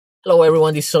Hello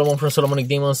everyone, this is Solomon from Solomonic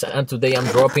Demons, and today I'm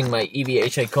dropping my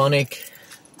EVH Iconic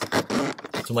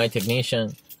to my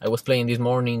technician. I was playing this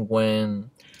morning when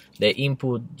the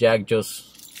input jack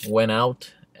just went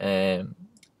out, and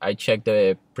I checked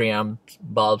the preamp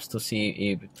valves to see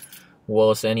if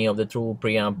was any of the two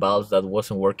preamp valves that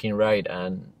wasn't working right,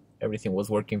 and everything was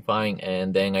working fine.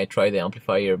 And then I tried the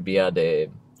amplifier via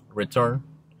the return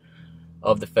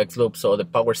of the effects loop, so the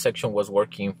power section was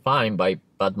working fine, but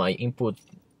my input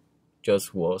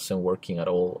just wasn't working at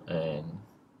all. And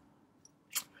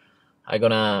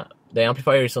the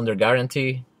amplifier is under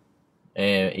guarantee,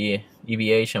 and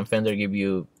EVH and Fender give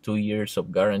you 2 years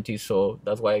of guarantee, so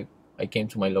that's why I came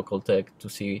to my local tech to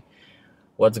see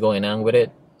what's going on with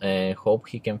it and hope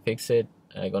he can fix it.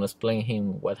 I'm gonna explain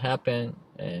him what happened,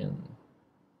 and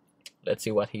let's see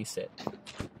what he said.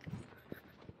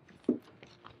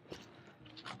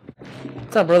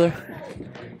 What's up, brother?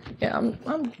 Yeah,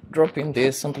 I'm dropping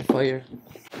this amplifier.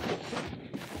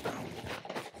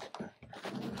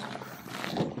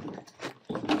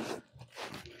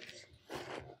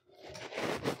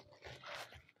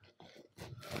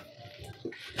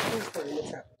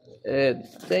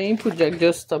 The input jack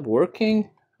just stopped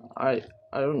working.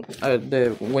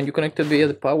 When you connect it via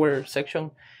the power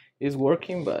section is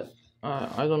working, but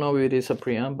I don't know if it is a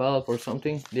preamp valve or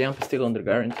something. The amp is still under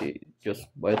guarantee, just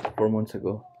bought 4 months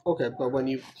ago. Okay, but when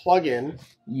you plug in,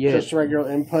 yeah, just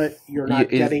regular input, you're not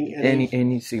getting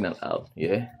any signal out.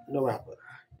 Yeah, no output.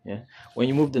 Yeah, when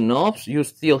you move the knobs, you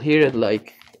still hear it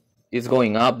like it's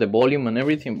going up, the volume and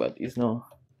everything, but it's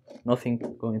nothing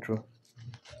going through.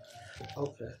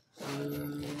 Okay.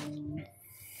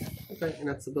 Okay, and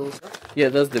that's the bill, sir? Yeah,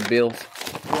 that's the bill.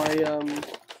 Why?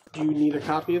 Do you need a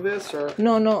copy of this or?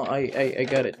 No, I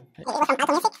got it.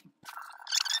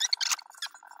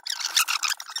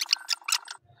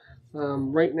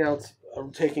 Right now it's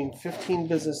taking 15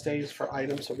 business days for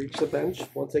items to reach the bench.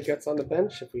 Once it gets on the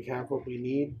bench, if we have what we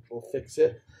need, we'll fix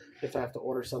it. If I have to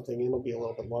order something in, it'll be a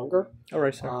little bit longer. All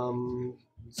right, sir.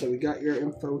 So we got your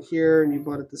info here, and you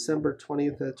bought it December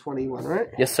 20th at 21, right?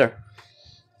 Yes, sir.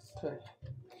 Okay.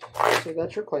 So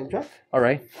that's your claim check. All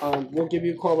right. We'll give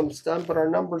you a call when it's done, but our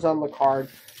number's on the card.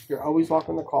 You're always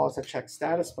welcome to call us to check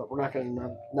status, but we're not going to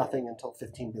know nothing until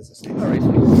 15 business days. All right,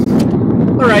 sweet.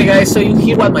 Alright guys, so you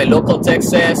hear what my local tech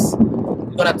says.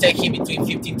 It's gonna take him between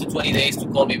 15 to 20 days to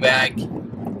call me back.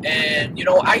 And you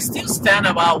know, I still stand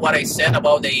about what I said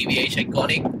about the EVH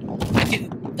Iconic. I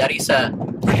think that is a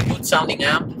pretty good sounding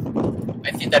amp.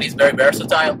 I think that is very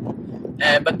versatile.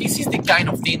 But this is the kind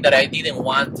of thing that I didn't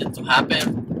want it to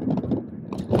happen.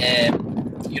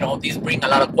 And you know, this brings a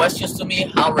lot of questions to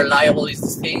me. How reliable is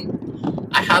this thing?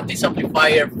 I have this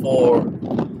amplifier for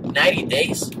 90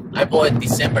 days. I bought it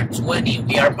December 20,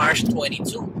 we are March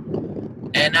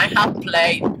 22. And I have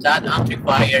played that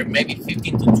amplifier maybe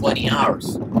 15 to 20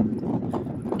 hours.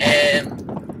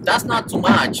 And that's not too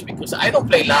much because I don't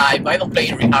play live, I don't play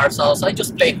in rehearsals, I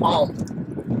just play home.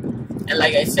 And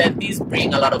like I said, this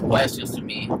brings a lot of questions to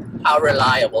me. How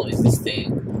reliable is this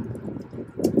thing?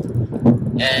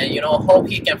 And you know, hope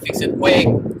he can fix it quick.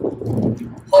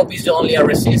 Hope it's only a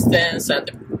resistance and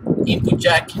the input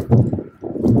jack.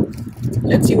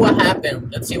 Let's see what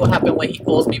happened. Let's see what happened when he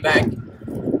calls me back.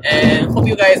 And hope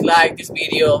you guys like this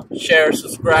video, share,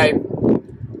 subscribe,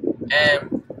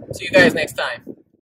 and see you guys next time.